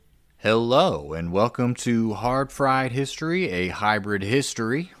Hello, and welcome to Hard Fried History, a hybrid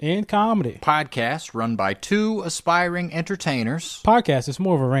history and comedy podcast run by two aspiring entertainers podcast. It's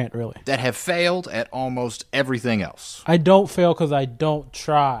more of a rant, really. that have failed at almost everything else. I don't fail because I don't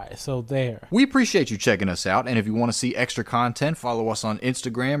try, so there. We appreciate you checking us out, and if you want to see extra content, follow us on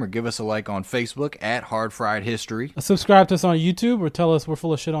Instagram or give us a like on Facebook at Hard Fried History. Subscribe to us on YouTube or tell us we're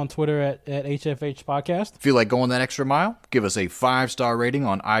full of shit on Twitter at HFH Podcast. Feel like going that extra mile? Give us a 5-star rating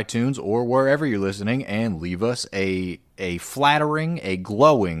on iTunes or wherever you're listening, and leave us a flattering, a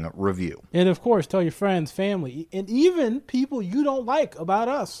glowing review. And of course, tell your friends, family, and even people you don't like about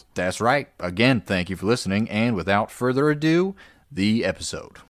us. That's right. Again, thank you for listening, and without further ado, the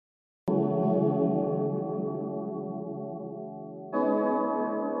episode.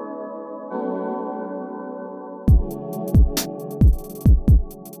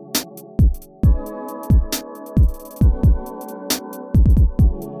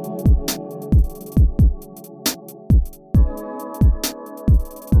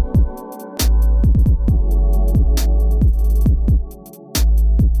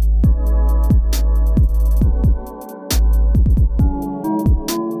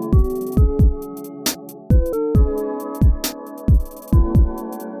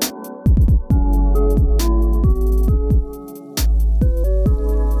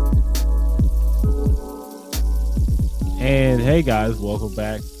 Hey guys, welcome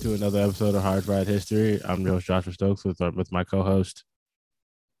back to another episode of Hard Fried History. I'm your host Joshua Stokes with my co-host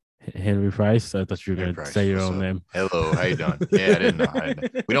Henry Price. I thought you were going to say your own name. Hello, how you doing? Yeah, I didn't know.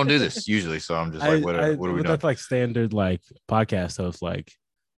 We don't do this usually, so I'm just like, what are we doing? That's like standard like podcast host like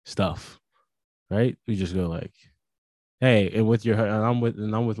stuff, right? We just go like, hey, and I'm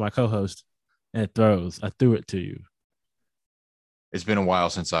with my co-host, and it throws. I threw it to you. It's been a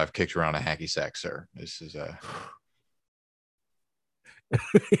while since I've kicked around a hacky sack, sir. This is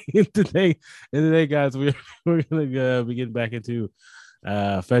today, guys, we're gonna be getting back into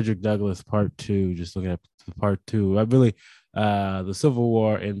Frederick Douglass Part 2. Just looking at Part 2. The Civil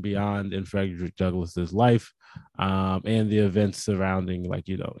War and beyond in Frederick Douglass's life, and the events surrounding,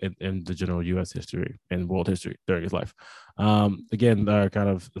 in the general U.S. history and world history during his life. Again, our kind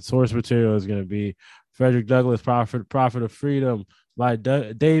of source material is going to be Frederick Douglass, Prophet of Freedom by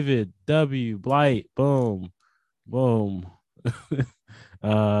David W. Blight. Boom.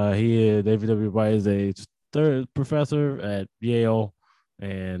 David W. Blight is a third professor at Yale,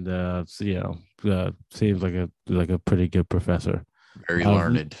 and seems like a pretty good professor. Very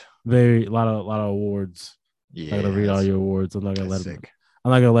learned. A lot of awards. Yeah, I'm gonna read all your awards. I'm not gonna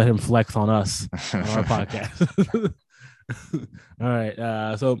let him flex on us on our podcast. All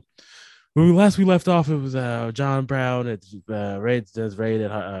right. So when we left off, it was John Brown does raid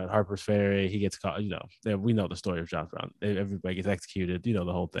at Harper's Ferry. He gets caught. We know the story of John Brown. Everybody gets executed. The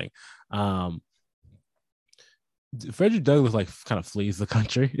whole thing. Frederick Douglass kind of flees the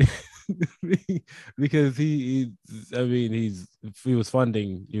country because he was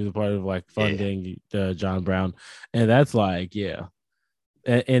funding. He was a part of funding John Brown, and that's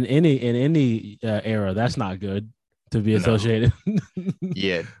in any era, that's not good to be associated.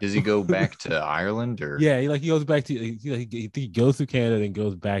 Yeah. Does he go back to Ireland or? Yeah, he goes back to he goes to Canada and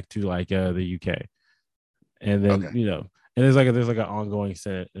goes back to the UK, and then and there's an ongoing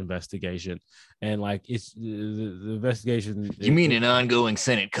Senate investigation, and it's the investigation. You mean an ongoing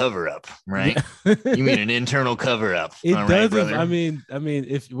Senate cover up, right? You mean an internal cover up? It doesn't. Right, I mean,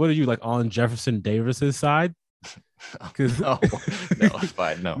 what are you on Jefferson Davis's side? No, it's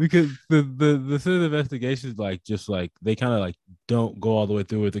fine. No, because the Senate investigations they kind of don't go all the way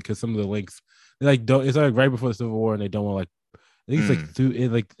through with it because some of the links don't. It's right before the Civil War and they don't want I think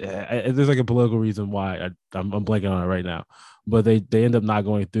it's there's a political reason why I'm blanking on it right now, but they end up not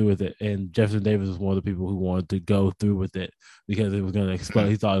going through with it. And Jefferson Davis was one of the people who wanted to go through with it because it was going to explode.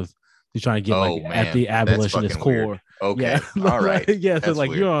 He thought he's trying to get at the abolitionist core. Weird. Okay, yeah. All right. Yeah, so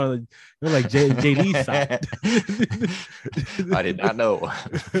weird. you're JD's side. I did not know.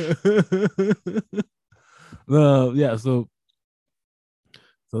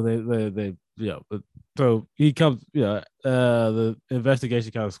 So he comes. The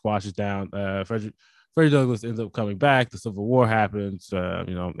investigation kind of squashes down. Frederick Douglass ends up coming back. The Civil War happens.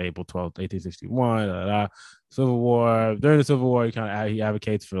 April 12th, 1861. Civil War. During the Civil War, he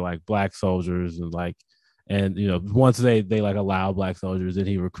advocates for Black soldiers and once they allow Black soldiers, then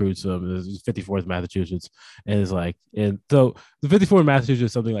he recruits them. This 54th Massachusetts, and and so the 54th Massachusetts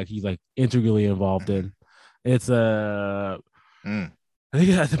is something he's integrally involved in. It's I'm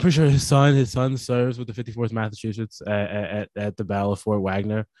pretty sure his son serves with the 54th Massachusetts at the Battle of Fort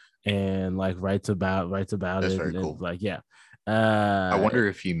Wagner, and writes about That's it. Very cool. I Uh, wonder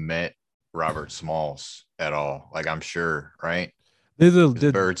if he met Robert Smalls at all. Like, I'm sure, right? there's a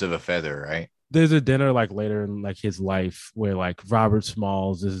It's birds of a feather, right? there's a dinner like later in like his life where like Robert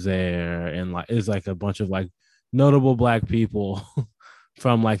Smalls is there and like is like a bunch of like notable black people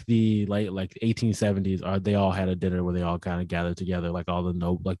from like the late like 1870s are they all had a dinner where they all kind of gathered together like all the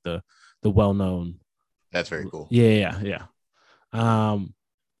no like the well known That's very cool. yeah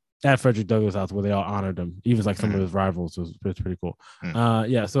at Frederick Douglass House where they all honored him even like some of Hmm. his rivals was pretty cool. Hmm.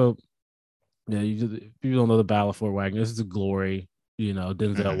 Yeah, so yeah, you don't know the Battle of Fort Wagner. This is a glory,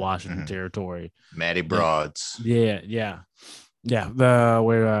 Denzel Hmm. Washington Hmm. territory. Matty Yeah, Broads. yeah. The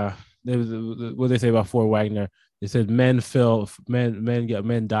where what they say about Fort Wagner? They said men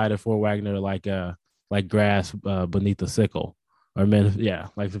died at Fort Wagner like grass beneath the sickle, or men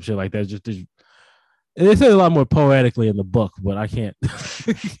like some shit like that. Just they say a lot more poetically in the book, but I can't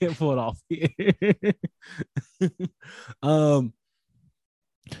can't pull it off here. um,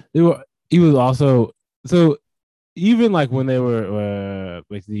 they were he was also so even like when they were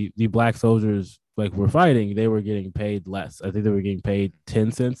like the black soldiers like were fighting, they were getting paid less. I think they were getting paid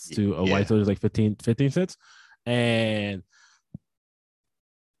 10 cents to a white Yeah. soldiers like 15 cents. And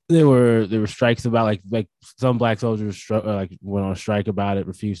there were strikes about like some black soldiers like went on a strike about it,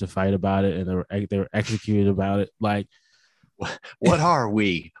 refused to fight about it, and they were executed about it. Like What are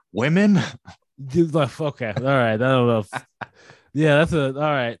we? Women? like okay, all right, I don't know. Yeah, that's a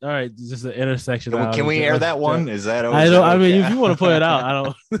all right. Just an Can intersectionality we air that joke. one? I Is don't. that I mean, if okay? you want to put it out, I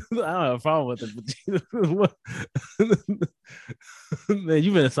don't. I don't have a problem with it. But man,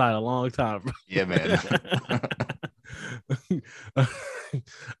 you've been inside a long time. Yeah, man.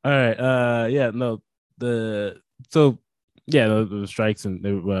 All right. Yeah. No. The so yeah, the strikes and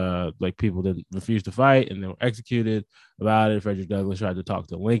they like people didn't refuse to fight and they were executed about it. Frederick Douglass tried to talk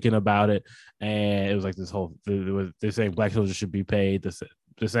to Lincoln about it, and it was like this whole they're saying black soldiers should be paid the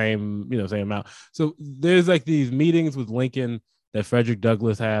same same amount. So there's like these meetings with Lincoln that Frederick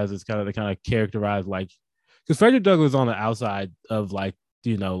Douglass has. It's kind of they kind of characterize like because Frederick Douglass is on the outside of like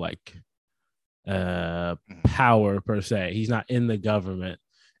like power per se. He's not in the government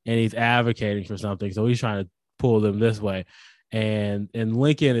and he's advocating for something. So he's trying to pull them this way. And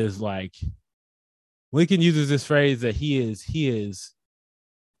Lincoln is like Lincoln uses this phrase that he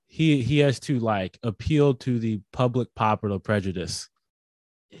has to like appeal to the public popular prejudice.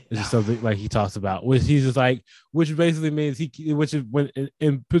 It's just something like he talks about, which he's just like, which basically means which is when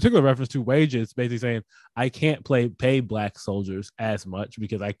in particular reference to wages, basically saying I can't pay black soldiers as much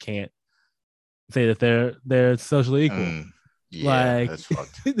because I can't say that they're socially equal. Yeah, Like that's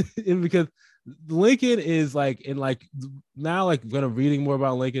fucked. because Lincoln is like in like now like kind of reading more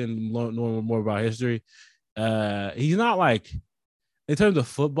about Lincoln and knowing more about history. He's not like in terms of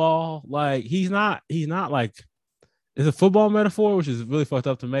football, like he's not like it's a football metaphor, which is really fucked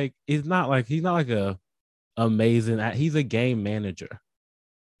up to make. He's not like a amazing. He's a game manager.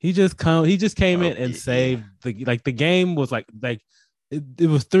 He just came Oh, in and yeah. saved the game was like it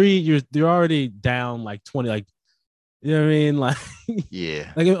was 3 years. You're already down like 20 like you know what I mean? Like,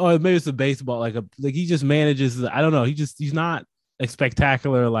 Yeah. like, or maybe it's a baseball. Like he just manages. I don't know. He's not like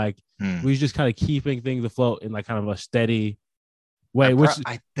spectacular. Like, Hmm. he's just kind of keeping things afloat in like kind of a steady way. Which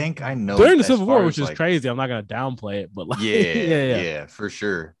I think I know during the as Civil War, far which as is like, crazy. I'm not gonna downplay it, but like, yeah, yeah, yeah, for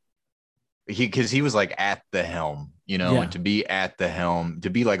sure. Because he was like at the helm, and yeah. to be at the helm, to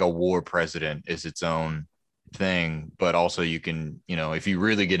be like a war president is its own thing. But also, you can, if you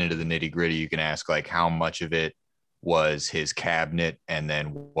really get into the nitty gritty, you can ask like how much of it was his cabinet and then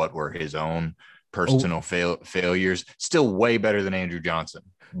what were his own Oh, personal failures. Still way better than Andrew Johnson,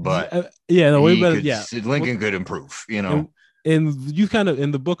 but yeah. No, way he better. could, Yeah. Lincoln could improve. And and you kind of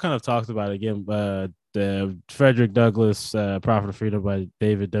in the book kind of talks about it again. The Frederick Douglass, Prophet of Freedom by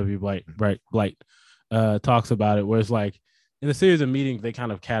David W. Blight talks about it, where it's like in a series of meetings they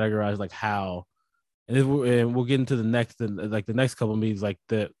kind of categorize like how, and we'll get into the next like the next couple of meetings like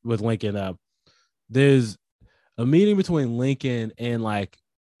the with Lincoln. There's a meeting between Lincoln and like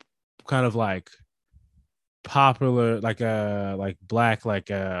kind of popular like black like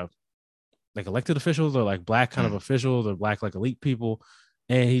elected officials or like black kind of Mm, officials or black like elite people,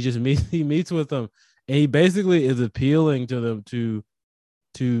 and he meets with them, and he basically is appealing to them to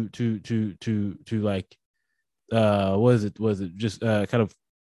like was it just kind of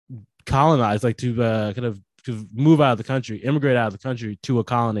colonize like to move out of the country, immigrate out of the country to a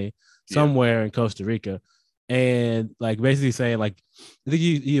colony yeah. somewhere in Costa Rica, and like basically saying like I think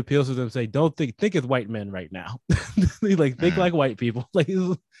he appeals to them say don't think as white men right now. He like think Mm, like white people. Like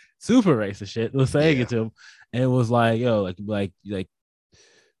he's super racist shit was saying it yeah. to him, and it was like yo like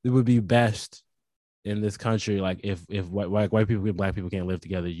it would be best in this country, like if white people and black people can't live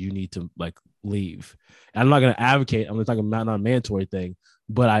together, you need to like leave. And I'm not gonna advocate. I'm talking about not a mandatory thing,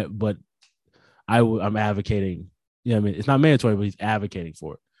 but I'm advocating. You know what I mean? It's not mandatory, but he's advocating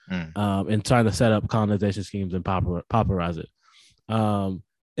for it. Mm. And trying to set up colonization schemes and popularize it. And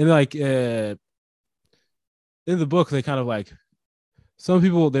like in the book, they kind of like some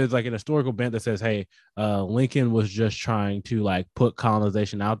people. There's like an historical bent that says, "Hey, Lincoln was just trying to like put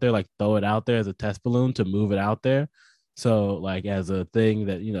colonization out there, like throw it out there as a test balloon to move it out there." So like as a thing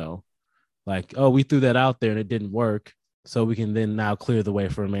that like we threw that out there and it didn't work, so we can then now clear the way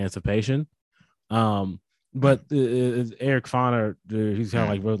for emancipation. But Eric Foner, he's kind of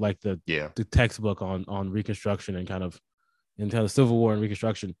like wrote like the textbook on Reconstruction and kind of Civil War and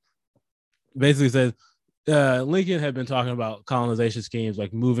Reconstruction. Basically says Lincoln had been talking about colonization schemes,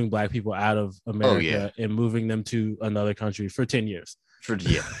 like moving black people out of America and moving them to another country for 10 years.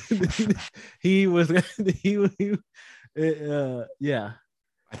 He was I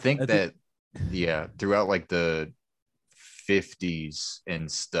think throughout like the 50s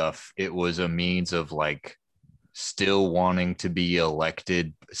and stuff, it was a means of like still wanting to be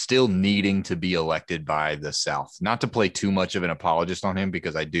elected, still needing to be elected by the South. Not to play too much of an apologist on him,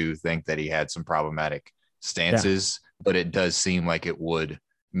 because I do think that he had some problematic stances, but it does seem like it would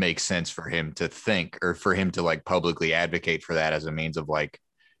make sense for him to think, or for him to like publicly advocate for that as a means of like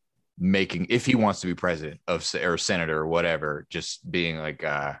making, if he wants to be president or senator or whatever, just being like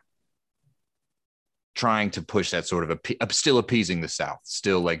trying to push that sort of still appeasing the South,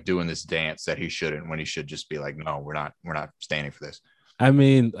 still like doing this dance that he shouldn't, when he should just be like, no, we're not standing for this. I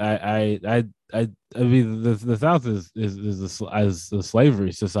mean, I mean, the South is a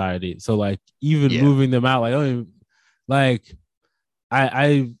slavery society, so like even moving them out, like I don't even, like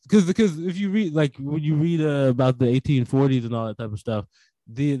because if you read, like when you read about the 1840s and all that type of stuff,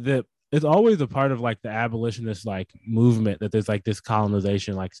 the it's always a part of like the abolitionist like movement that there's like this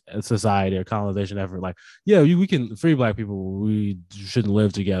colonization like society or colonization effort, like we can free black people, we shouldn't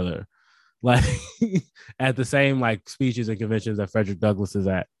live together, like at the same like speeches and conventions that Frederick Douglass is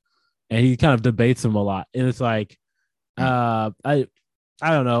at, and he kind of debates them a lot, and it's like I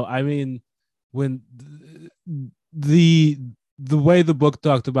don't know, I mean, when the way the book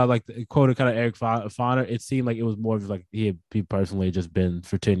talked about like the quoted kind of Eric Foner, it seemed like it was more of like he personally just been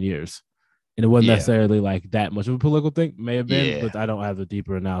for 10 years. And it wasn't necessarily like that much of a political thing, may have been, but I don't have the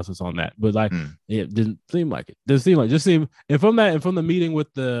deeper analysis on that. But like it didn't seem like it. And from the meeting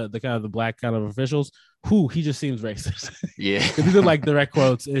with the kind of the black kind of officials, he just seems racist. Yeah. These are like direct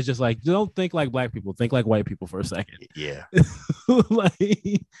quotes. It's just like, don't think like black people, think like white people for a second. Yeah.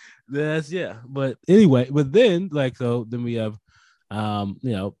 Like that's But anyway, but then like then we have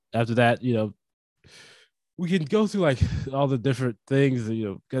after that, we can go through like all the different things,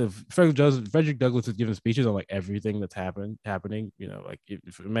 kind of Frederick Douglass has given speeches on like everything that's happening, like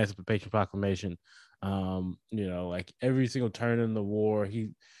Emancipation Proclamation, like every single turn in the war.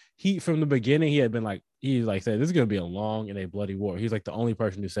 He from the beginning, he had been like, he like said, this is going to be a long and a bloody war. He's like the only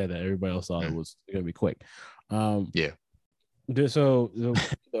person who said that. Everybody else thought it was going to be quick. So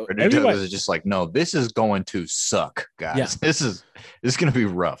everybody was just like, no, this is going to suck, guys. Yeah. This is going to be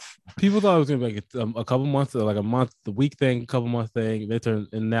rough. People thought it was going to be like a couple months, or like a month, the week thing, couple month thing. They turn,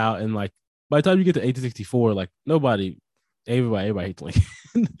 and now, and like by the time you get to 1864, like everybody hates Lincoln.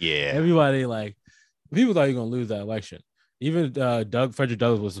 Yeah, everybody, like people thought you were going to lose that election. Even Frederick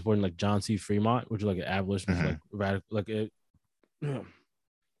Douglass was supporting like John C. Fremont, which was like an abolitionist, like radical, like it.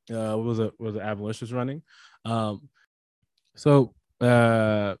 Was an abolitionist running. So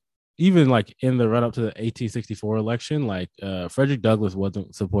even like in the run up to the 1864 election, like Frederick Douglass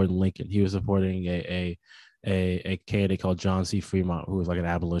wasn't supporting Lincoln. He was supporting a candidate called John C. Fremont, who was like an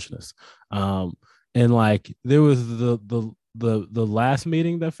abolitionist. And like there was the last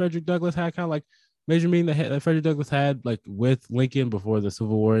meeting that Frederick Douglass had, kind of like major meeting that Frederick Douglass had like with Lincoln before the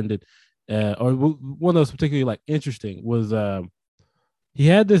Civil War ended. Or one that was particularly like interesting was he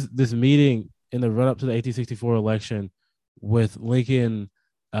had this meeting in the run up to the 1864 election with Lincoln,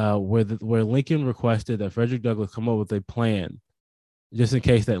 where Lincoln requested that Frederick Douglass come up with a plan, just in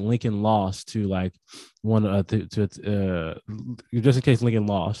case that Lincoln lost to like just in case Lincoln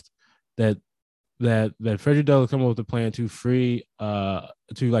lost, that Frederick Douglass come up with a plan to free, to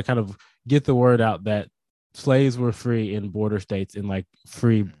like kind of get the word out that slaves were free in border states, and like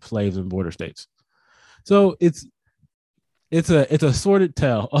free slaves in border states. So it's a sordid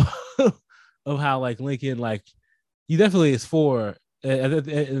tale of how like Lincoln, like he definitely is for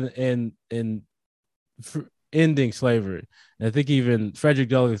and ending slavery. And I think even Frederick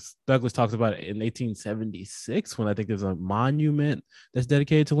Douglass talks about it in 1876 when I think there's a monument that's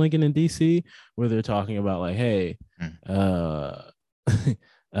dedicated to Lincoln in D.C. where they're talking about like, hey, uh,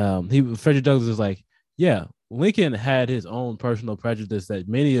 Frederick Douglass is like, yeah, Lincoln had his own personal prejudice that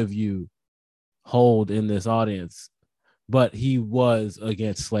many of you hold in this audience, but he was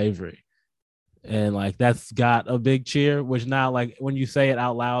against slavery. And like that's got a big cheer, which now like when you say it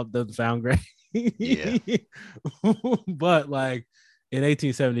out loud doesn't sound great. Yeah. But like in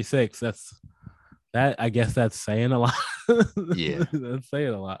 1876, that I guess that's saying a lot. Yeah. That's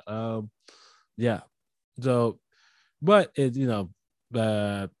saying a lot. Yeah. So, but it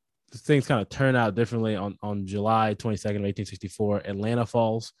things kind of turn out differently on July 22nd, 1864. Atlanta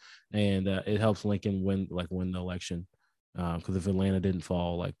falls, and it helps Lincoln win the election. Because if Atlanta didn't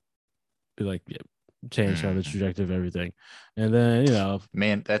fall, yeah, change kind of the trajectory of everything. And then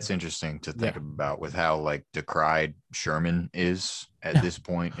man, that's interesting to think about with how like decried Sherman is at this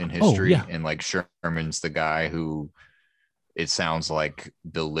point in history. And like Sherman's the guy who it sounds like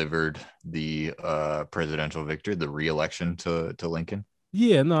delivered the presidential victory, the re-election to Lincoln.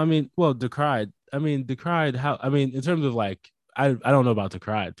 Yeah, no, I mean, well, decried. I mean, decried how I mean, in terms of like I don't know about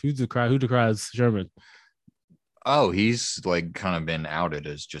decried. Who decries Sherman? Oh, he's like kind of been outed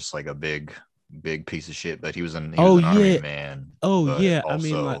as just like a big piece of shit, but he was an army man. Oh yeah, also, I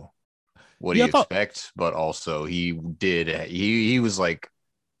mean, like, what do you expect? But also, he was like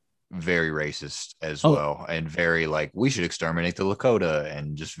very racist as well, and very like we should exterminate the Lakota,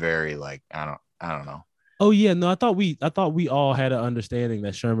 and just very like I don't know. Oh yeah, no, I thought we all had an understanding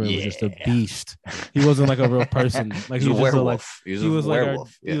that Sherman was just a beast. He wasn't like a real person. Like he was a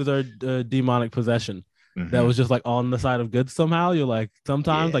werewolf. He was our demonic possession. Mm-hmm. That was just like on the side of good somehow. You're like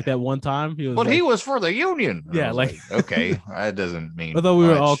sometimes like that one time he was. But he was for the Union. Yeah, like okay, that doesn't mean. I thought we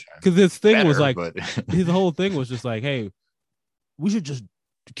were all because his thing was like his whole thing was just like, hey, we should just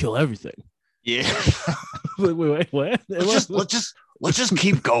kill everything. Yeah. wait, what? Let's just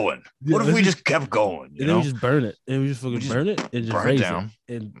keep going. What if we just kept going? And then we just burn it. And we just fucking burn it and just raise it down.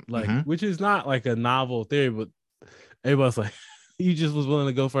 And like, which is not like a novel theory, but everybody's like, you just was willing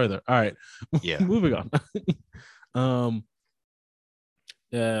to go further. All right. Yeah. Moving on.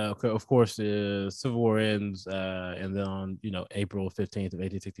 Yeah, okay, of course, the Civil War ends, and then on April 15th of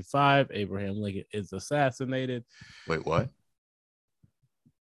 1865, Abraham Lincoln is assassinated. Wait, what?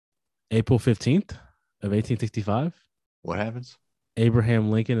 April 15th of 1865. What happens?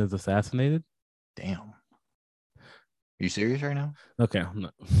 Abraham Lincoln is assassinated. Damn. Are you serious right now? Okay. No.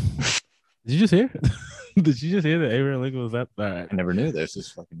 Did you just hear? Did you just hear that Abraham Lincoln was that? All right. I never knew this. This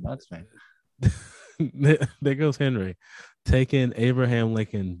is fucking nuts, man. There goes Henry, taking Abraham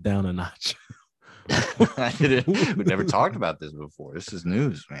Lincoln down a notch. We never talked about this before. This is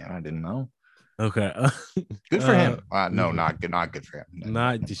news, man. I didn't know. Okay. Good for him. No, not good for him.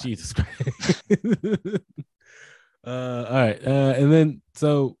 Not Jesus Christ. All right. And then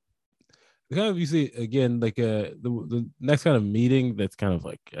so kind of you see again like the next kind of meeting that's kind of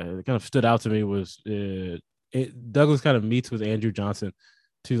like kind of stood out to me was Douglas kind of meets with Andrew Johnson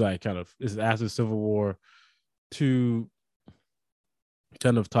to like kind of this is after the Civil War to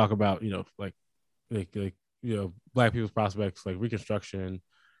kind of talk about like Black people's prospects like Reconstruction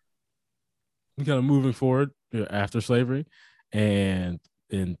kind of moving forward after slavery and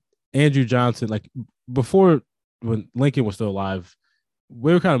Andrew Johnson like before when Lincoln was still alive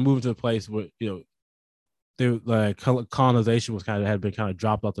we were kind of moving to a place where they like colonization was had been kind of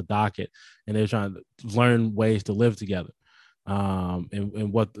dropped off the docket and they were trying to learn ways to live together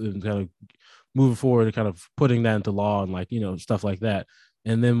and what kind of moving forward and kind of putting that into law and like stuff like that.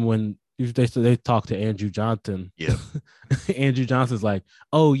 And then when they talk to Andrew Johnson, Andrew Johnson's like,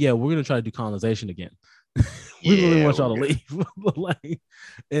 oh yeah, we're gonna try to do colonization again. We really want y'all to leave. Like,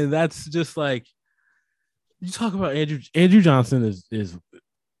 and that's just like you talk about Andrew Johnson is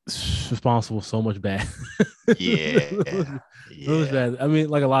responsible so much bad. So much bad. I mean,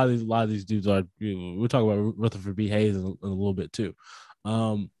 like a lot of these dudes are. We'll talk about Rutherford B. Hayes in a little bit too.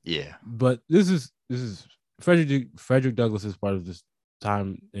 But this is Frederick Douglass is part of this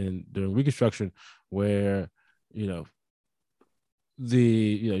time during Reconstruction where you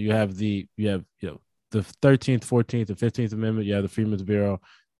have the 13th, 14th, and 15th Amendment. You have the Freedmen's Bureau.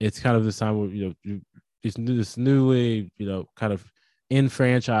 It's kind of this time where this newly kind of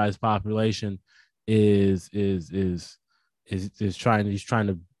enfranchised population is trying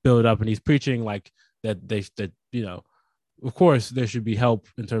to build up, and he's preaching like that of course there should be help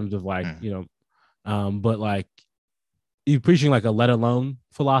in terms of like but like he's preaching like a let alone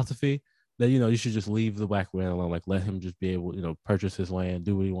philosophy that you should just leave the black man alone, like let him just be able, purchase his land,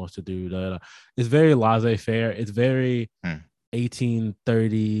 do what he wants to do. Da, da, da. It's very laissez-faire. It's very Hmm.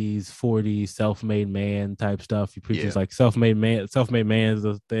 1830s, 40s, self-made man type stuff. He preaches Yeah. like self-made man is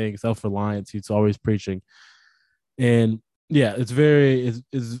the thing, self-reliance. He's always preaching, and yeah, it's very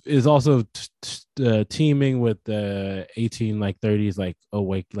is also teaming with the 18 like 30s like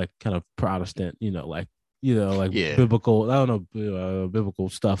awake like kind of Protestant, like Yeah. biblical. I don't know, biblical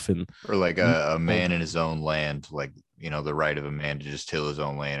stuff and Or like a man in his own land, like, the right of a man to just till his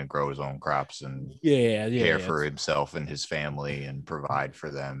own land and grow his own crops and care yeah. for himself and his family and provide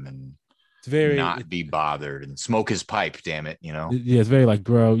for them and It's very not be bothered and smoke his pipe, damn it, yeah, it's very like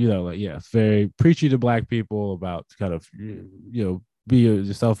grow, like yeah, it's very preachy to black people about kind of be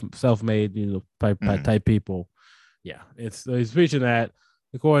yourself self-made, Mhm. type people. Yeah, he's preaching that.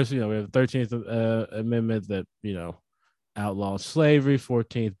 Of course, we have the 13th Amendment that outlaws slavery.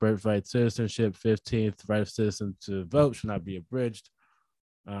 14th, birthright citizenship. 15th, right of citizens to vote should not be abridged.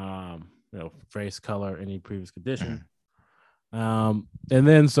 Race, color, any previous condition. And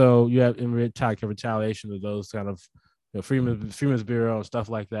then so you have in retaliation of those kind of Freeman's Bureau and stuff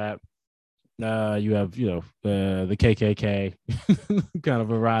like that. You have the KKK kind of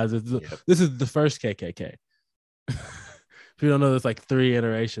arises. Yep. This is the first KKK. If you don't know, there's like 3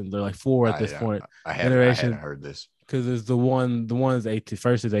 iterations. They're like 4 at this point. I hadn't heard this because there's the one is 18.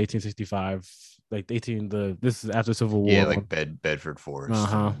 First is 1865. Like 18. This is after Civil War. Yeah, like Bedford Forest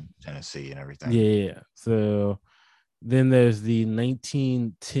and Tennessee and everything. Yeah. So then there's the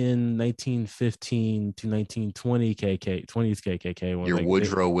 1910, 1915 to 1920 20s KKK. Your like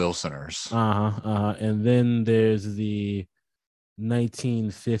Woodrow Wilsoners. And then there's the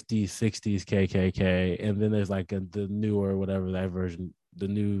 1950s, 60s KKK, and then there's like the newer whatever that version, the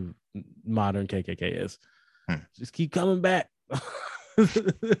new modern KKK is. Just keep coming back.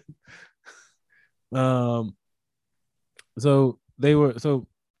 So they were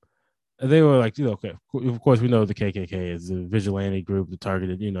like, okay, of course we know the KKK is a vigilante group that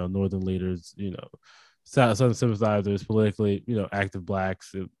targeted, northern leaders, Southern sympathizers, politically, active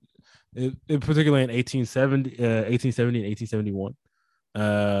blacks. Particularly in 1870 and 1871,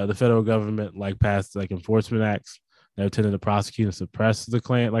 the federal government like passed like enforcement acts that intended to prosecute and suppress the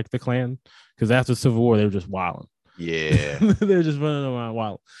Klan, because after the Civil War they were just wilding. Yeah, they were just running around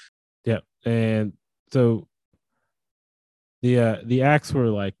wild. Yeah, and so the acts were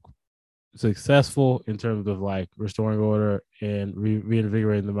like successful in terms of like restoring order and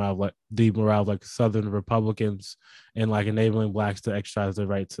reinvigorating the morale of like Southern Republicans and like enabling blacks to exercise their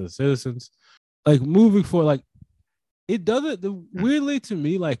rights as citizens. Like moving forward, like it doesn't weirdly to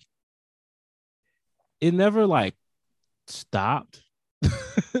me, like it never like stopped.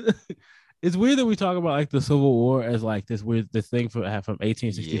 It's weird that we talk about like the Civil War as like this thing from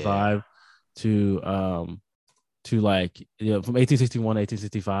 1865 to like from 1861 to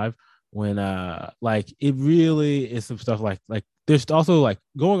 1865. When like it really is some stuff like there's also like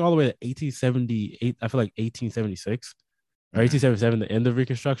going all the way to 1878. I feel like 1876 or 1877, the end of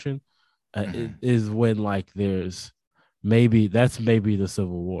Reconstruction, is when like there's maybe the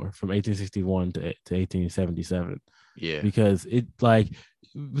Civil War from 1861 to 1877. Yeah, because it like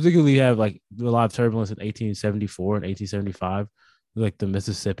particularly have like a lot of turbulence in 1874 and 1875, like the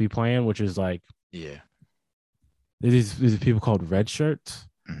Mississippi Plan, which is like these people called red shirts.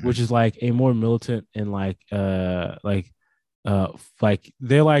 Which is like a more militant and like they're not like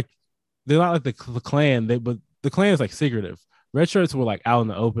the Klan, but the Klan is like secretive. Red shirts were like out in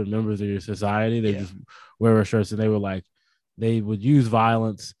the open members of your society. They just wear red shirts, and they were like they would use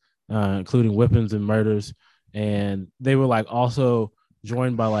violence, including weapons and murders, and they were like also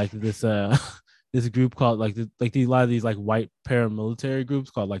joined by like this this group called like a lot of these like white paramilitary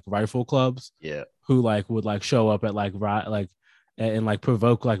groups called like rifle clubs. Yeah, who like would like show up at like and like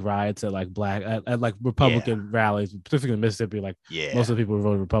provoke like riots at like black at like Republican rallies, specifically in Mississippi. Like most of the people who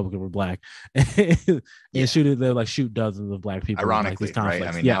voted Republican were black, and they like shoot dozens of black people. Ironically, in, like, right?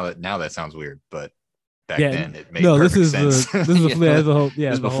 I mean, now that sounds weird, but back then it made perfect sense. This is the whole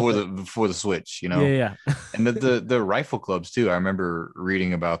this before the switch, Yeah. And the rifle clubs too. I remember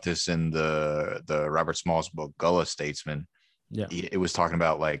reading about this in the Robert Smalls book Gullah Statesman. Yeah, it was talking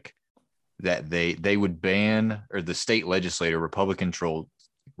about like that they would ban, or the state legislature, Republican controlled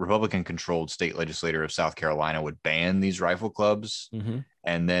state legislature of South Carolina would ban these rifle clubs,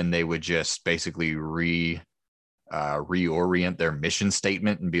 and then they would just basically reorient their mission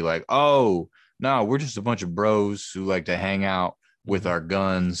statement and be like, oh no, we're just a bunch of bros who like to hang out with our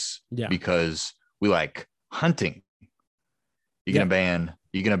guns because we like hunting. You're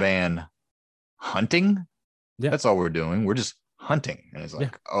gonna ban hunting? That's all we're doing. We're just hunting. And it's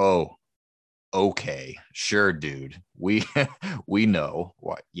like, oh okay, sure, dude. We we know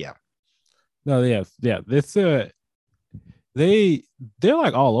what. Yeah, No, yeah. This they're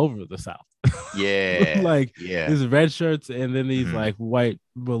like all over the South. yeah, Like yeah, these red shirts and then these mhm, like white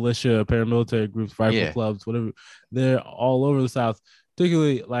militia, paramilitary groups, rifle yeah. clubs, whatever. They're all over the South.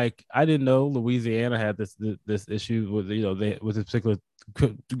 Particularly, like I didn't know Louisiana had this issue with they with a particular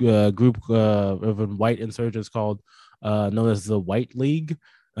group of white insurgents called known as the White League,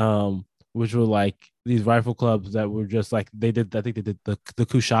 which were like these rifle clubs that were just like they did. I think they did the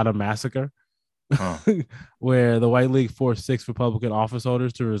Cushata massacre, Huh. where the White League forced 6 Republican office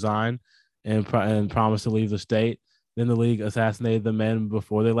holders to resign and promised to leave the state. Then the league assassinated the men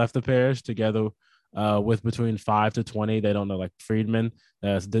before they left the parish, together with between 5 to 20. They don't know, like freedmen.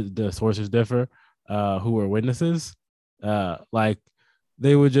 The sources differ. Who were witnesses? Like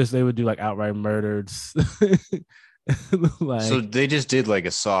they would do like outright murders. So Like they just did like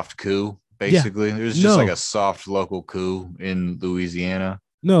a soft coup, yeah, basically. It was just like no, a soft local coup in Louisiana.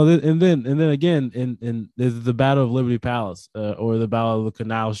 no, and then again in there's the Battle of Liberty Palace, or the Battle of the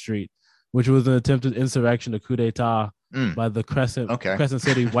Canal Street, which was an attempted insurrection, a coup d'état Mm, by the okay. Crescent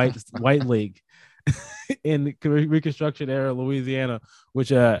City White League in Reconstruction era Louisiana, which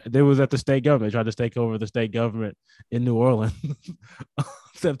they was at the state government. They tried to take over the state government in New Orleans,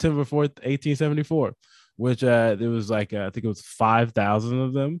 September 4th, 1874. Which there was like I think it was 5,000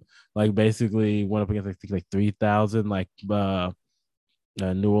 of them. Like basically went up against I think like 3,000 like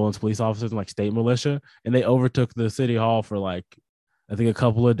New Orleans police officers and like state militia, and they overtook the city hall for like I think a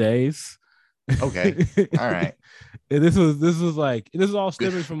couple of days. Okay. All right. And this was all Good.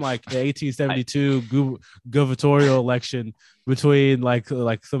 stemming from like the I, 1872 gubernatorial election between like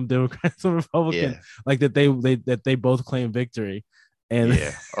some Democrats, some Republican, yeah. like that they both claimed victory, and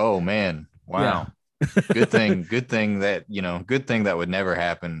Yeah. Oh man. yeah, Wow. Good thing. Good thing that Good thing that would never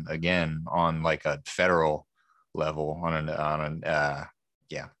happen again on like a federal level on an.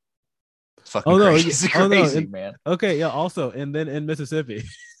 Yeah. It's fucking oh no, crazy. It's oh no, crazy, man. okay, yeah, also, and then in Mississippi,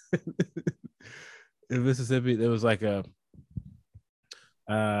 in Mississippi, there was like a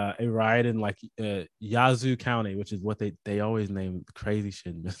riot in like Yazoo County, which is what they always name crazy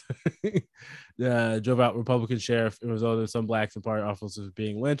shit. Drove out Republican sheriff. It resulted in some blacks and party officers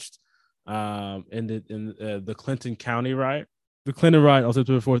being lynched. Ended in the Clinton County riot. The Clinton riot on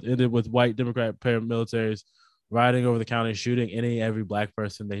September 4th ended with white Democrat paramilitaries riding over the county, shooting any every black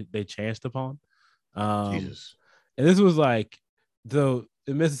person they chanced upon. Um, Jesus. and this was like, though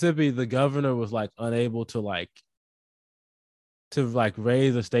in Mississippi, the governor was like unable to like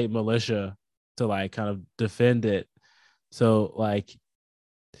raise a state militia to like kind of defend it. So like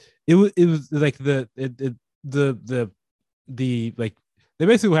it was like the like they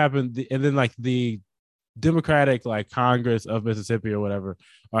basically what happened, and then like the Democratic like Congress of Mississippi or whatever,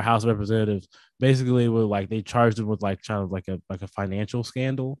 or House of Representatives, basically were like they charged him with like trying to like a financial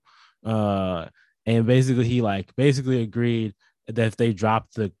scandal, and basically he like basically agreed that if they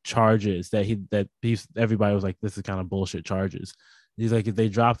dropped the charges that he's everybody was like this is kind of bullshit charges. He's like if they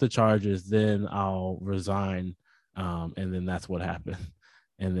drop the charges, then I'll resign, and then that's what happened,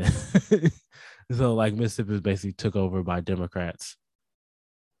 and then so like Mississippi was basically took over by Democrats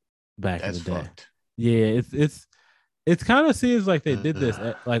back in That's the day. fucked. Yeah, it's kind of seems like they did this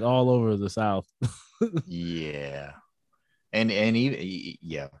Ugh. like all over the South. Yeah. And even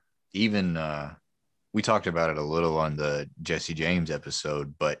yeah, even we talked about it a little on the Jesse James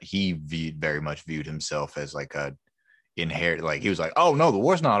episode, but he very much viewed himself as like a inherit, like he was like, oh no, the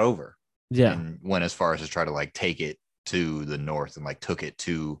war's not over, Yeah, and went as far as to try to like take it to the north and like took it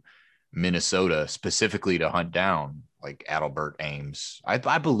to Minnesota specifically to hunt down like Adelbert Ames, I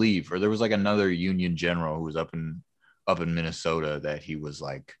believe, or there was like another Union general who was up in Minnesota that he was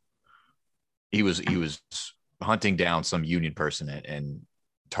hunting down some Union person and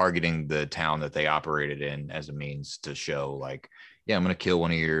targeting the town that they operated in as a means to show like, yeah, I'm going to kill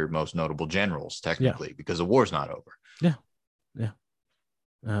one of your most notable generals yeah, technically because the war's not over. yeah, yeah.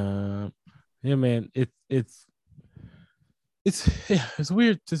 Um, yeah, man. It's yeah, it's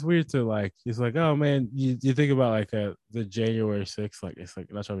weird. It's weird to like. It's like, oh man, you think about like the January 6th, like it's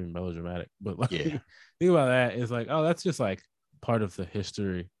like not trying to be melodramatic, but like Yeah. think about that. It's like, oh, that's just like part of the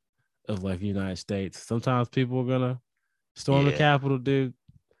history of like the United States. Sometimes people are gonna storm the Yeah. Capitol, dude.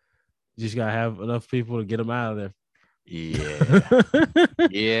 You just gotta have enough people to get them out of Yeah. there.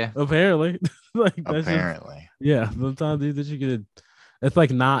 Yeah. Apparently, like that's just Apparently. yeah. Sometimes dude, that you get it's like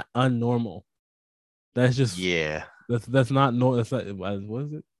not unnormal. That's just Yeah. that's not no. That's not what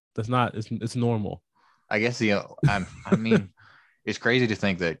is it? That's not. It's normal. I guess I mean, it's crazy to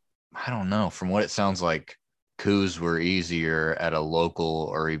think that, I don't know, from what it sounds like, coups were easier at a local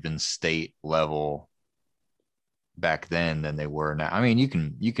or even state level back then than they were now. I mean,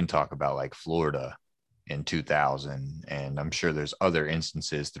 you can talk about like Florida in 2000, and I'm sure there's other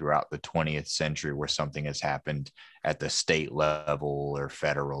instances throughout the 20th century where something has happened at the state level or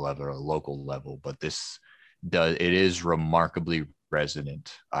federal level or local level, but it is remarkably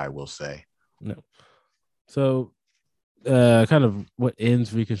resonant, I will say. No. So kind of what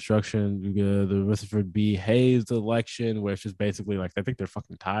ends Reconstruction, the Rutherford B. Hayes election, where it's just basically like I think they're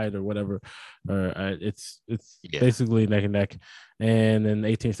fucking tied or whatever, or it's Yeah. basically neck and neck. And in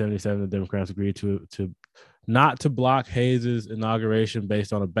 1877, the Democrats agreed to not to block Hayes's inauguration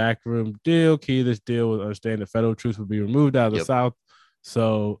based on a backroom deal. Key to this deal was understanding that federal troops would be removed out of the Yep. South,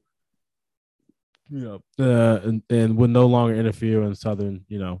 so and would no longer interfere in Southern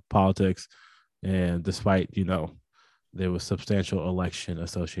politics. And despite there was substantial election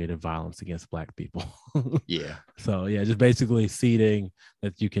associated violence against Black people. Yeah. So yeah, just basically ceding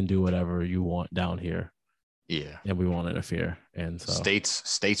that you can do whatever you want down here. Yeah. And we won't interfere. And so states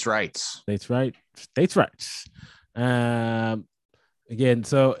rights. States rights. Again,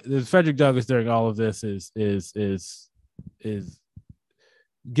 so Frederick Douglass during all of this is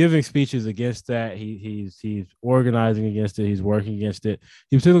giving speeches against that. He's organizing against it. He's working against it.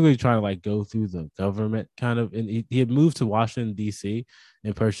 He was typically trying to like go through the government kind of, and he had moved to Washington D.C.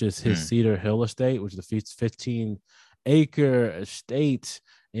 and purchased his Cedar Hill estate, which is a 15-acre estate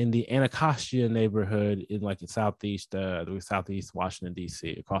in the Anacostia neighborhood in like the southeast Washington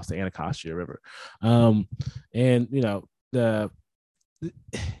D.C. across the Anacostia River. And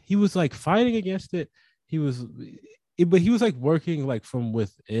he was like fighting against it. But he was like working like from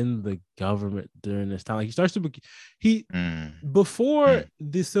within the government during this time. Like he starts to before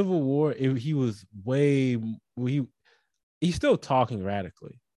the Civil War, he was he's still talking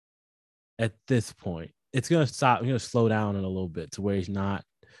radically. At this point, it's gonna stop. He's gonna slow down in a little bit to where he's not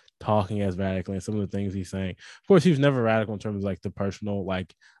talking as radically. And some of the things he's saying, of course, he was never radical in terms of like the personal,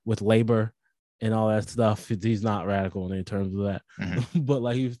 like with labor and all that stuff. He's not radical in terms of that, but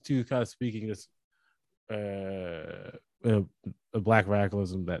like he was kind of speaking this. A Black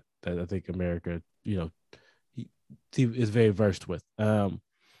radicalism that I think America, he is very versed with. But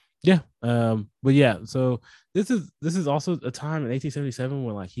yeah. So this is also a time in 1877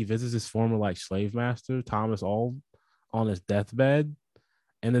 when like he visits his former like slave master Thomas Auld on his deathbed,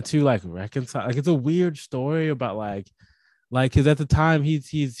 and the two like reconcile. Like it's a weird story about like because at the time he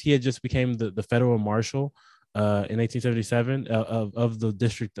had just became the federal marshal in 1877 of the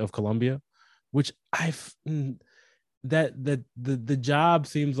District of Columbia, which the job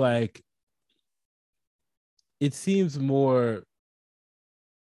seems like it seems more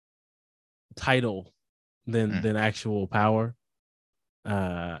title than actual power.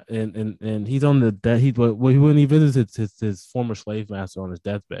 And he's on when he visits his former slave master on his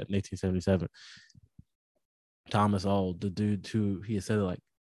deathbed in 1877. Thomas Auld, the dude who he had said like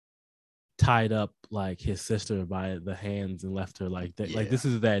tied up like his sister by the hands and left her like that. Yeah. Like this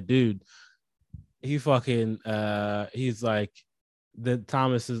is that dude. He fucking he's like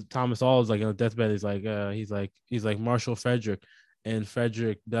Thomas Auld is like on a deathbed. He's like Marshall Frederick, and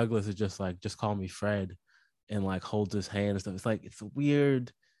Frederick Douglass is just like, just call me Fred, and like holds his hand and stuff. It's like it's a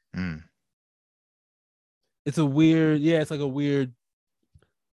weird. It's a weird, it's like a weird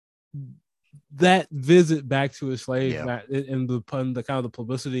that visit back to his slave and the kind of the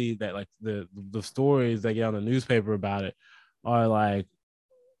publicity that like the stories that get on the newspaper about it are like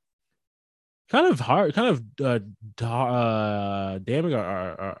kind of hard, kind of damning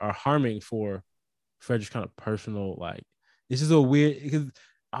or harming for Frederick's kind of personal. Like it's just a weird because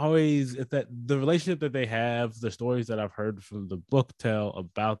always if that the relationship that they have, the stories that I've heard from the book tell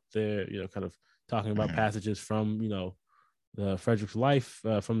about their kind of talking about passages from the Frederick's life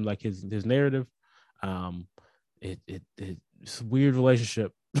from like his narrative. It's a weird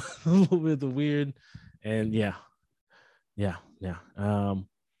relationship, a little bit of weird, and yeah.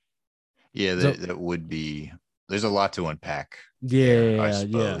 That would be. There's a lot to unpack. I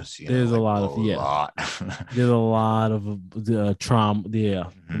suppose. There's a lot there's a lot of trauma.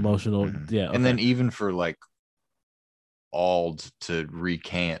 Emotional. And then even for like Auld to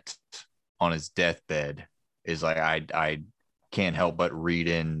recant on his deathbed is like I can't help but read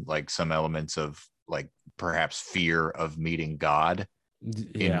in like some elements of like perhaps fear of meeting God.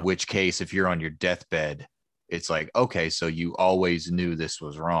 In which case, if you're on your deathbed, it's like, okay, so you always knew this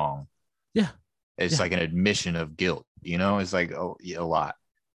was wrong. It's like an admission of guilt, it's like a lot.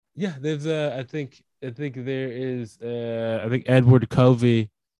 There's I think there is I think Edward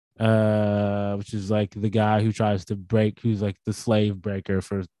Covey, which is like the guy who tries to who's like the slave breaker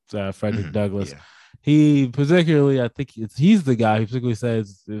for Frederick Douglass. he particularly, I think he's the guy who particularly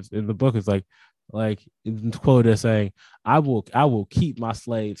says in the book, it's like quoted as saying, I will keep my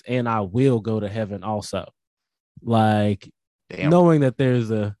slaves and I will go to heaven also. Like Damn. knowing that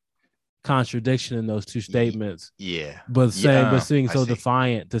there's a contradiction in those two statements, Yeah. but Yeah. being I so see.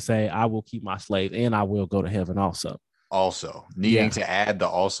 defiant to say I will keep my slave and I will go to heaven also. Also, needing Yeah. to add the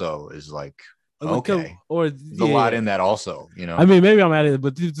also is like, Like, okay, or there's a lot yeah, in that also, I mean, maybe I'm at it,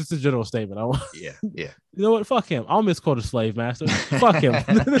 but this is a general statement. I want, Yeah. Yeah. you know what? Fuck him. I'll misquote a slave master. Fuck him.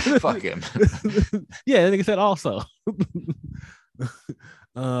 Fuck him. Yeah, I think it said also.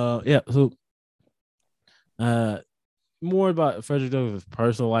 Yeah. So, uh, more about Frederick Douglass'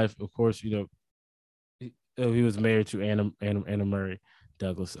 personal life. Of course, he was married to Anna Murray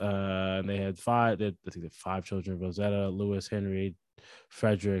Douglas. And they had I think they had five children: Rosetta, Lewis, Henry,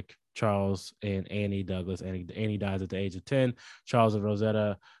 Frederick, Charles, and Annie Douglas. Annie dies at the age of 10. Charles and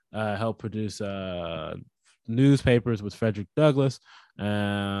Rosetta helped produce newspapers with Frederick Douglass.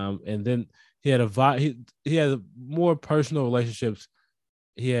 And then he had he had more personal relationships.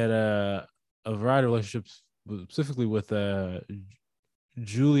 He had a variety of relationships, specifically with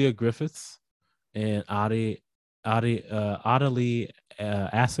Julia Griffiths and Adelie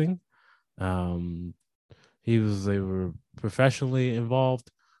Assing. Um, they were professionally involved.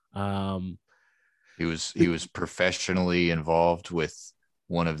 Um, He was professionally involved with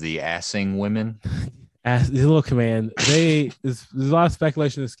one of the assing women. look, man, there's a lot of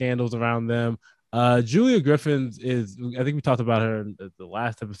speculation and scandals around them. Julia Griffin is, I think we talked about her in the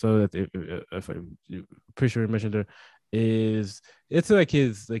last episode. If I'm pretty sure we mentioned her, it's like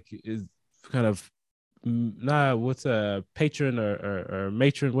his kind of what's a patron or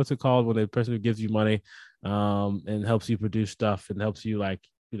matron? What's it called when the person who gives you money, and helps you produce stuff and helps you like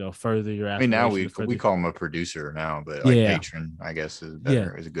further your I mean, now aspirations. we call him a producer now, but like Yeah, patron, I guess is yeah.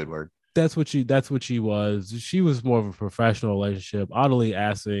 better, is a good word. That's what she was. She was more of a professional relationship. Adelie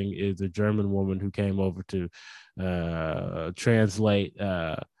Assing is a German woman who came over to translate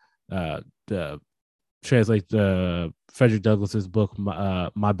the translate Frederick Douglass's book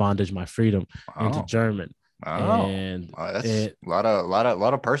My Bondage, My Freedom into Oh, German. oh, And that's it a lot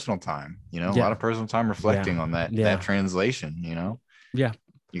of personal time, a yeah, lot of personal time yeah, reflecting on that yeah, translation, yeah.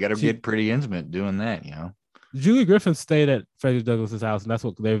 you got to She get pretty intimate doing that, Julie Griffin stayed at Frederick Douglass's house, and that's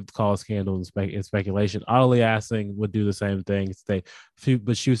what they call scandal and speculation. Adelie Assing would do the same thing.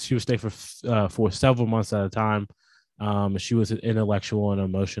 But she would stay for several months at a time. She was an intellectual and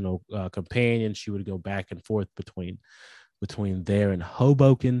emotional companion. She would go back and forth between there and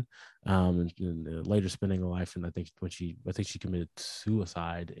Hoboken, and later spending a life. And I think she committed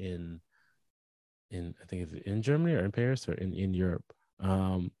suicide in I think it's in Germany or in Paris or in Europe.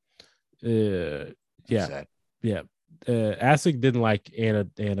 That's Yeah, sad. yeah. Assig didn't like Anna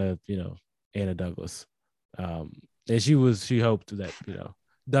Douglas, and she hoped that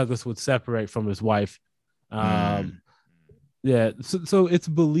Douglas would separate from his wife. Um, Mm. yeah, so it's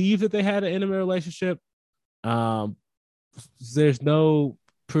believed that they had an intimate relationship. Um, there's no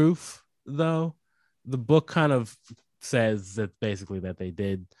proof though. The book kind of says that basically that they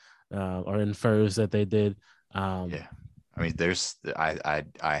did, or infers that they did. Um, Yeah. I mean,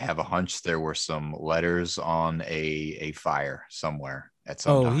 I have a hunch there were some letters on a fire somewhere at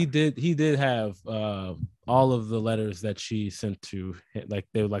some Oh, he time. did. He did have all of the letters that she sent to, like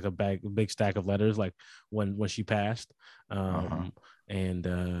they were like a big stack of letters, like when she passed. Uh-huh. And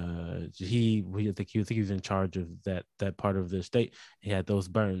I think he was in charge of that part of the state. He had those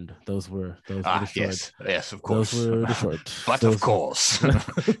burned. Those were destroyed. Yes, yes, of Those course. were destroyed. But of Those. course.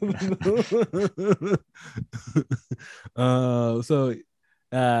 So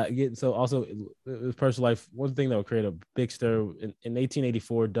again, so also his personal life. One thing that would create a big stir in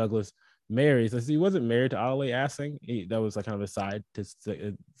 1884, Douglas marries. He wasn't married to Adelie Assing. That was like kind of a side. If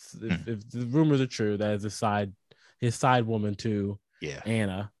the rumors are true, that is his side woman to Yeah.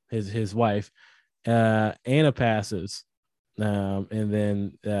 Anna, his wife. Anna passes, and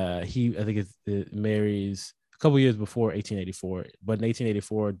then I think it marries a couple years before 1884. But in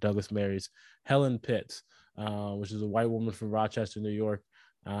 1884, Douglas marries Helen Pitts, which is a white woman from Rochester, New York,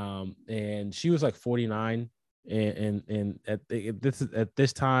 and she was like 49. And at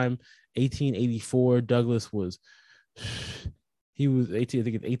this time, 1884, Douglas was he was 18. I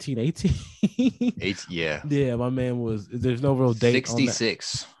think it's 1818. Eight, yeah. Yeah, my man was. There's no real date on that.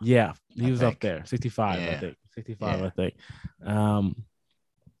 66, Yeah, I he was up think. there. 65, I Yeah. think. 65, Yeah. I think. Um,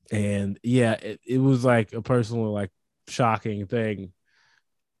 and yeah, it was like a personal, like shocking thing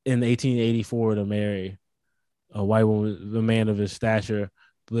in 1884 to marry a white woman, a man of his stature.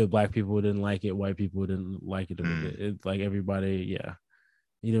 But black people didn't like it. White people didn't like it. Mm. Like everybody, yeah.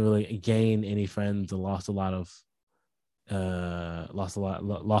 He didn't really gain any friends and lost a lot of lost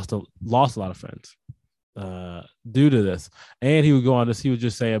a lot of friends due to this. And he would go on this. He would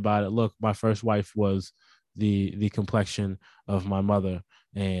just say about it. Look, my first wife was the complexion of my mother,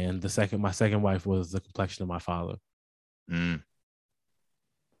 and my second wife was the complexion of my father. Mm,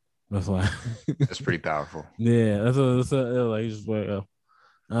 That's why. that's pretty powerful. Yeah, that's like just like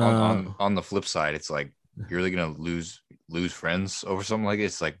On the flip side, it's like you're really gonna lose friends over something like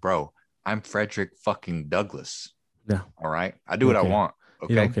this. It's like, bro, I'm Frederick fucking Douglass. yeah. All right, I do You what don't I care. want.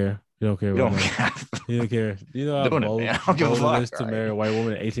 You don't Okay, care. You don't care you about don't that. have You don't care. You know how doing it, man. I don't give a bold it fuck. is All to right. marry a white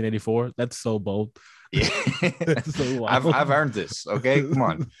woman in 1884. That's so bold. Yeah, That's so I've wild. earned this. Okay, come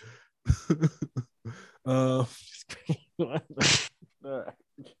on. uh,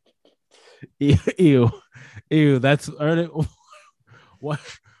 ew, ew. That's earning. What?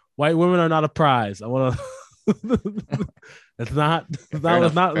 White women are not a prize. I want to. That's not. That's Fair not.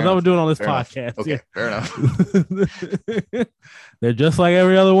 That's enough. not. Fair That's not what we're enough. doing on this Fair enough. podcast. Okay, fair enough. They're just like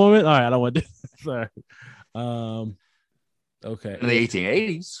every other woman. All right, I don't want to do this. Sorry. Um. In the Okay.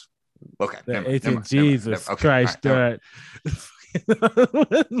 1880s. Okay, The never mind. Never 18th. mind. Never mind. Jesus Okay, all right, Christ. All never mind.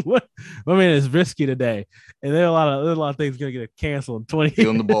 right. I mean, it's risky today, and there's a lot of things gonna get canceled in 20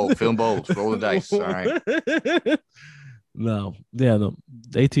 Feeling bold, roll the dice. All right. No, yeah, no,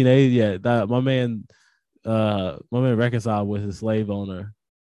 1880. Yeah, my man reconciled with his slave owner.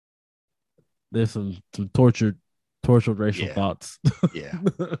 There's some tortured racial Yeah, thoughts. yeah,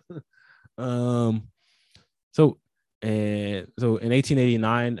 um, so so in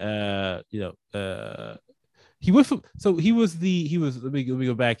 1889, he was he was let me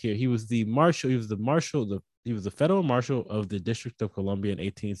go back here. He was the marshal. He was the federal marshal of the District of Columbia in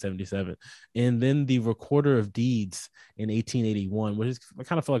 1877, and then the recorder of deeds in 1881, which is I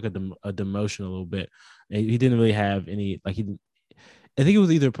kind of felt like a demotion a little bit. And he didn't really have any like he. Didn't, I think it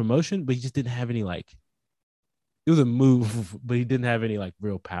was either a promotion, but he just didn't have any like. It was a move, but he didn't have any like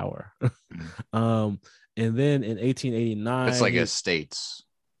real power. Mm. um, and then in That's 1889, like estates.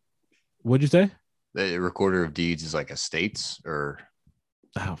 what'd you say? The recorder of deeds is like estates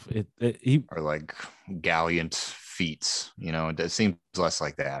Oh, he or like gallant feats. You know, it seems less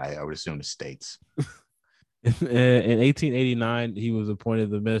like that. I would assume estates. in 1889, he was appointed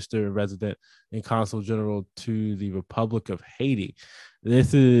the minister and resident and consul general to the Republic of Haiti.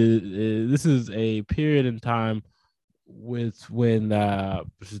 This is a period in time with when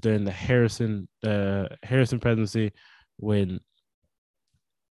this is during the Harrison presidency when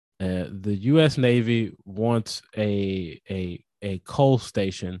the U.S. Navy wants a coal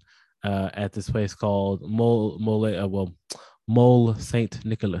station at this place called Mole Saint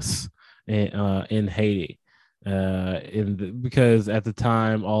Nicholas in Haiti. Because at the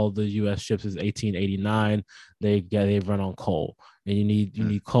time all the U.S. ships is 1889, they run on coal, and you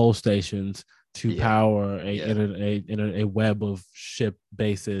need coal stations to Yeah, power yeah. a web of ship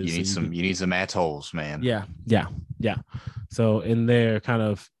bases. You need some atolls, man. Yeah. So in there, kind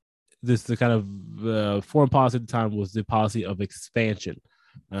of the kind of foreign policy at the time was the policy of expansion,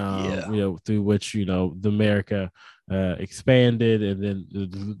 Yeah, through which the America expanded, and then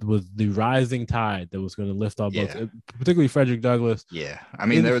it was the rising tide that was going to lift all boats, yeah. particularly Frederick Douglass. Yeah, I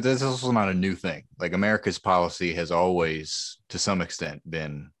mean, In the, there's also not a new thing. Like America's policy has always, to some extent,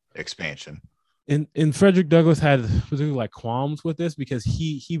 been expansion. and Frederick Douglass had particularly like qualms with this because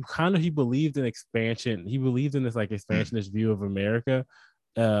he believed in expansion. He believed in this like Mm, expansionist view of America,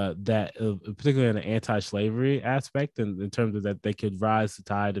 that particularly in the anti-slavery aspect, and in terms of that they could rise the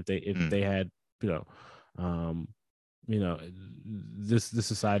tide if mm, they had you know um you know this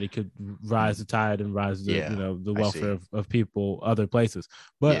society could rise mm. the tide and rise the Yeah, the I welfare see. of people other places.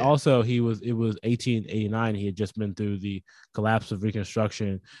 But Yeah, also it was 1889. He had just been through the collapse of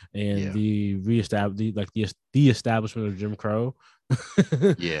Reconstruction and yeah, the the establishment of Jim Crow.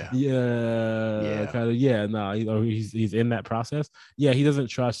 yeah, Yeah, yeah, kind of. Yeah, no, he's in that process. Yeah, he doesn't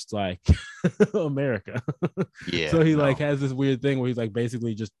trust like America. So yeah. he like No, has this weird thing where he's like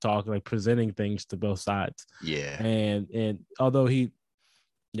basically just talking, like presenting things to both sides. yeah, And although and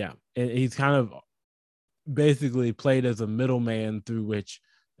he's kind of basically played as a middleman through which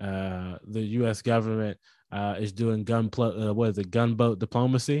the U.S. government is doing gunboat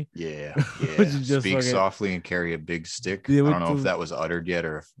diplomacy, yeah, which yeah. is just Speak fucking softly and carry a big stick. yeah, I with don't know if the that was uttered yet,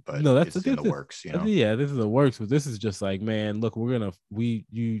 but no, that's it's in the works. I think, yeah, this is the works, but this is just like, man, look, you're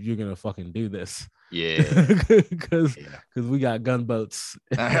gonna fucking do this Yeah, because yeah. we got gunboats.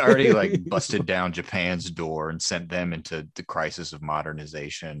 I already like busted down Japan's door and sent them into the crisis of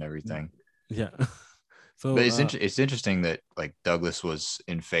modernization and everything. Yeah. But So it's interesting that like Douglas was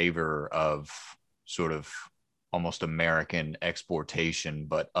in favor of sort of almost American exportation,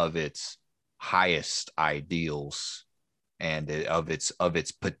 but of its highest ideals and of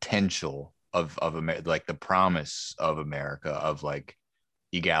its potential of America, like the promise of America, of like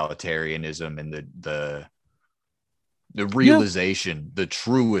egalitarianism and the Yeah. realization, the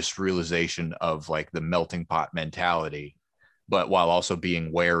truest realization of like the melting pot mentality, but while also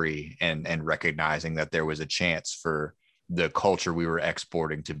being wary and recognizing that there was a chance for the culture we were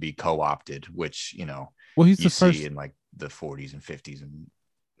exporting to be co-opted, which, you know, Well, you see in like the 40s and 50s and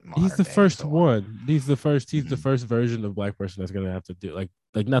he's modern the day and first so on. one. He's the Mhm. first version of black person that's gonna have to do like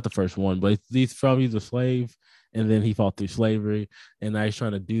not the first one, but he's a slave, and then he fought through slavery, and now he's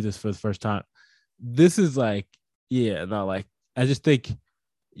trying to do this for the first time. This is like, yeah, no, like I just think,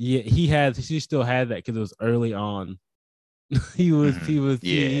 yeah, he still had that because it was early on.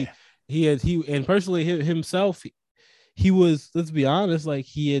 Yeah. And personally himself, he was, let's be honest, like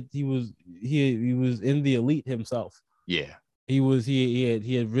he was in the elite himself. Yeah. He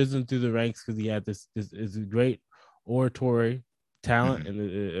had risen through the ranks because he had this great oratory talent,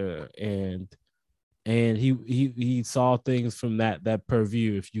 Mhm. and he saw things from that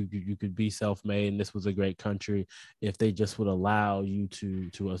purview. If you could be self-made, and this was a great country if they just would allow you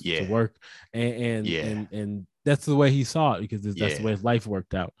to us to Yeah. work, Yeah. and that's the way he saw it, because that's the way Yeah. his life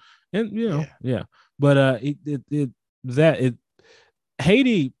worked out. And Yeah. yeah, but that it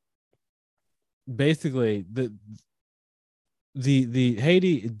Haiti, basically, the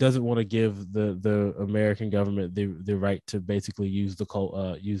Haiti doesn't want to give the American government the right to basically use the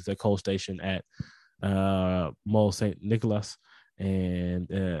coal station at Mole Saint Nicholas, and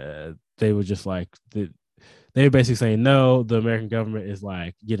they were just like they were basically saying no. The American government is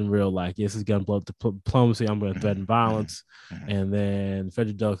like getting real, like, yes, it's gonna blow up diplomacy. I'm going to Mhm. threaten Mhm. violence. Mhm. And then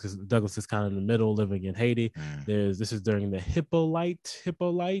Frederick Douglass is kind of in the middle, living in Haiti. Mhm. This is during the Hippolyte,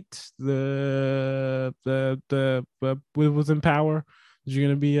 the was in power. You're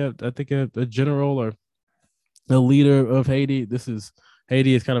going to be I think a general or a leader of Haiti.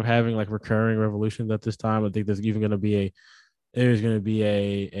 Haiti is kind of having like recurring revolutions at this time. I think there's going to be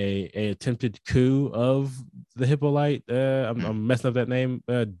a attempted coup of the Hippolyte. Mhm. I'm messing up that name.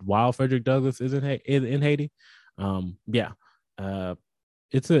 While Frederick Douglass is in Haiti. Yeah. Uh,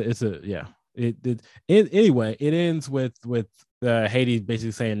 it's a yeah. Anyway, it ends with Haiti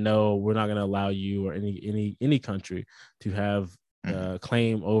basically saying no, we're not going to allow you or any country to have Mhm.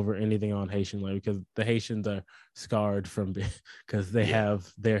 claim over anything on Haitian land, because the Haitians are scarred from because they Yeah.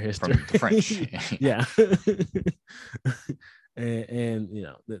 have their history. From the French. Yeah. Yeah. And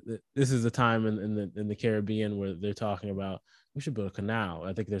this is a time in the Caribbean where they're talking about we should build a canal.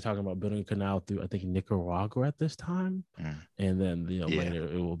 I think they're talking about building a canal through, I think, Nicaragua at this time, Mm. and then Yeah. later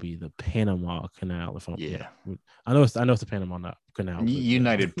it will be the Panama Canal. If I'm Yeah. I know it's the Panama Canal, but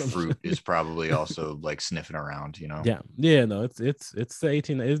United Fruit is probably also like sniffing around, you know? yeah, no, it's the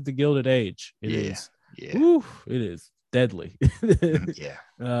 18, it's the Gilded Age. It Yeah. is, Yeah. woo, it is deadly. Yeah.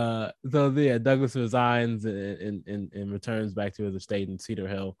 So yeah, Douglas resigns and returns back to his estate in Cedar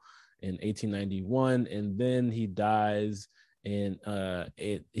Hill in 1891, and then he dies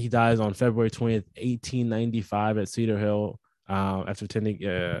on February 20th, 1895 at Cedar Hill, after attending,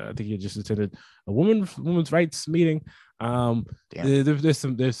 I think he just attended a women's rights meeting. Um, Damn. there's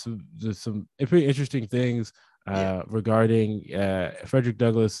some pretty interesting things Yeah. regarding Frederick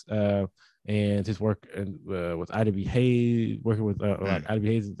Douglass and his work with Ida B. Hayes, working with like Mm. Ida B.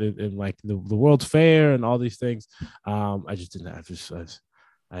 Hayes in like the World's Fair and all these things. I just didn't have just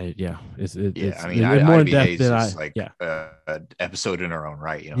yeah, Yeah. I mean, it's more Ida in B. depth Hayes than is I like yeah. an episode in her own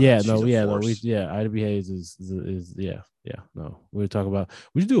right. You know, she's a force. Ida B. Hayes is yeah, no, we talk about,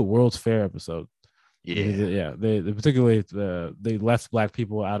 we should do a World's Fair episode, because Yeah. they particularly they left black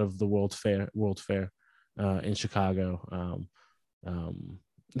people out of the World's Fair in Chicago. Um,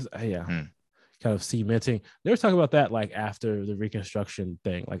 yeah, Mm. kind of cementing. They were talking about that like after the Reconstruction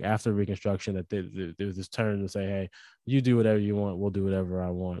thing, like after Reconstruction, that there was this turn to say, "Hey, you do whatever you want, we'll do whatever I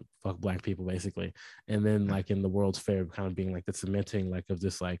want. Fuck black people, basically." And then Mm. like in the World's Fair, kind of being like the cementing like of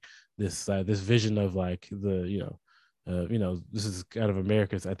this like this vision of like this is kind of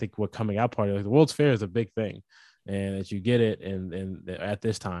America's, I think, what coming out party, like the World's Fair is a big thing, and that you get it and at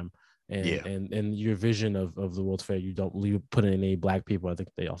this time. Yeah. And your vision of the World's Fair, you don't leave put in any black people. I think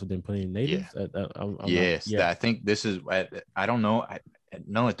they also didn't put any Yeah. natives. I'm not. Yes. Yeah, I think this is, I don't know.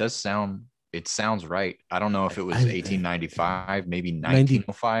 No, it sounds right. I don't know if it was I 1895, maybe 90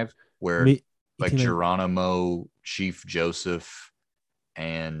 1905, where like 1890. Geronimo, Chief Joseph,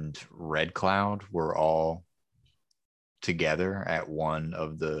 and Red Cloud were all together at one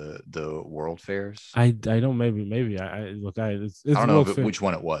of the world fairs. I don't maybe I look I don't know World which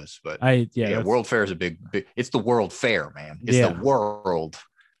one it was, but yeah, World Fair is a big. It's the World Fair, man. It's the World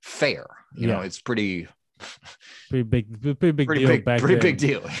Fair. You know, it's pretty big deal back pretty then. big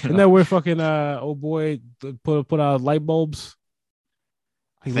deal. Isn't that where fucking old boy put out light bulbs?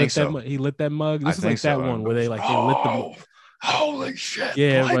 He lit that mug. This is like that one where they lit the. Holy shit!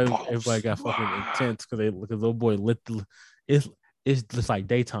 Yeah, everybody got fucking intense because little boy lit the. It's just like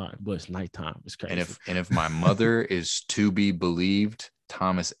daytime, but it's nighttime. It's crazy. And if my mother is to be believed,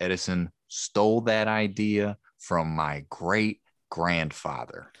 Thomas Edison stole that idea from my great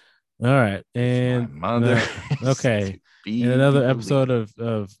grandfather. All right, and my mother. Okay, and another episode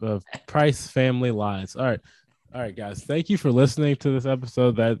of Price Family Lies. All right, guys. Thank you for listening to this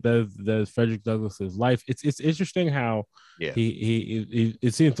episode. That is Frederick Douglass's life. It's interesting how he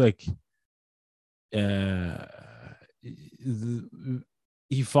it seems like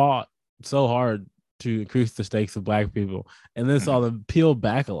he fought so hard to increase the stakes of Black people, and then saw them peel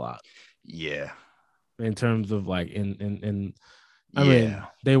back a lot. Yeah, in terms of like in I mean,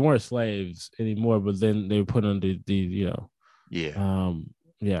 they weren't slaves anymore, but then they were put under the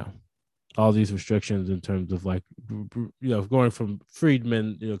all these restrictions in terms of like going from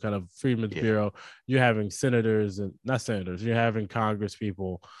freedmen, kind of Freedmen's Bureau. You're having senators and not senators. You're having Congress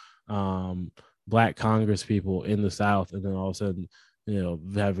people, Black Congress people in the South, and then all of a sudden,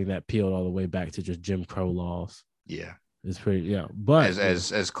 having that peeled all the way back to just Jim Crow laws. Yeah. It's pretty, but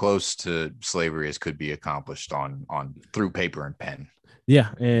as close to slavery as could be accomplished on through paper and pen. Yeah,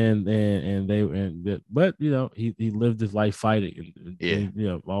 but he lived his life fighting,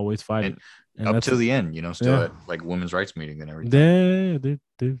 and always fighting, and up till the end, still at like women's rights meeting and everything.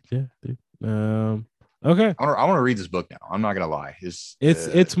 Yeah. Okay, I want to read this book now. I'm not gonna lie.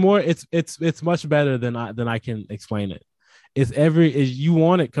 It's much better than I can explain it. You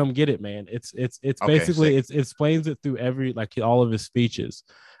want it, come get it, man. It's basically it explains it through all of his speeches.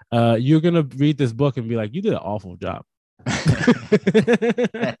 You're gonna read this book and be like, you did an awful job.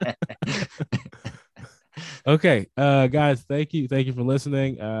 Okay, guys, thank you for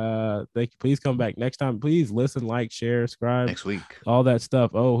listening. Thank you. Please come back next time. Please listen, like, share, subscribe next week, all that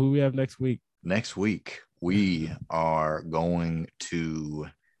stuff. Oh, who we have next week? Next week we are going to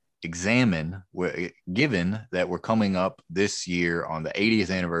examine, given that we're coming up this year on the 80th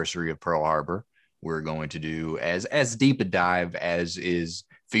anniversary of Pearl Harbor, we're going to do as deep a dive as is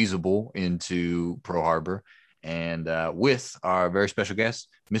feasible into Pearl Harbor, and with our very special guest,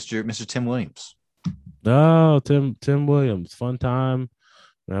 Mr. Tim Williams. Oh, Tim Williams, fun time.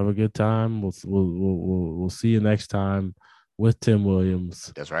 Have a good time. We'll see you next time with Tim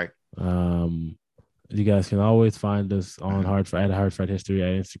Williams. That's right. You guys can always find us on Hard Fight History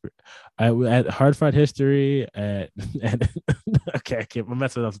at Instagram, at Hard Fight History at okay, I can't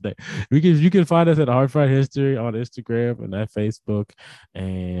messing up today. You can find us at Hard Fight History on Instagram and at Facebook,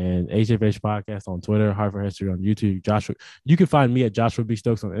 and HFH Podcast on Twitter, Hard Fight History on YouTube. Joshua, you can find me at Joshua B.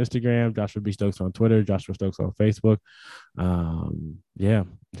 Stokes on Instagram, Joshua B. Stokes on Twitter, Joshua Stokes on Facebook.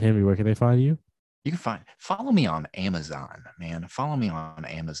 Henry, where can they find you? You can follow me on Amazon, man. Follow me on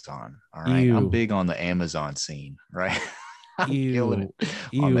Amazon. All right. I'm big on the Amazon scene, right? I'm killing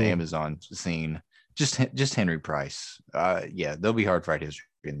it on the Amazon scene. Just Henry Price. There'll be Hard Fight History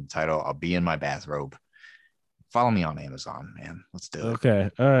in the title. I'll be in my bathrobe. Follow me on Amazon, man. Let's do it.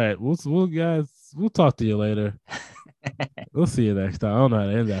 Okay. All right. We'll talk to you later. We'll see you next time. I don't know how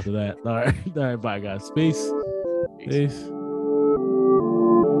to end after that. All right. Bye, guys. Peace.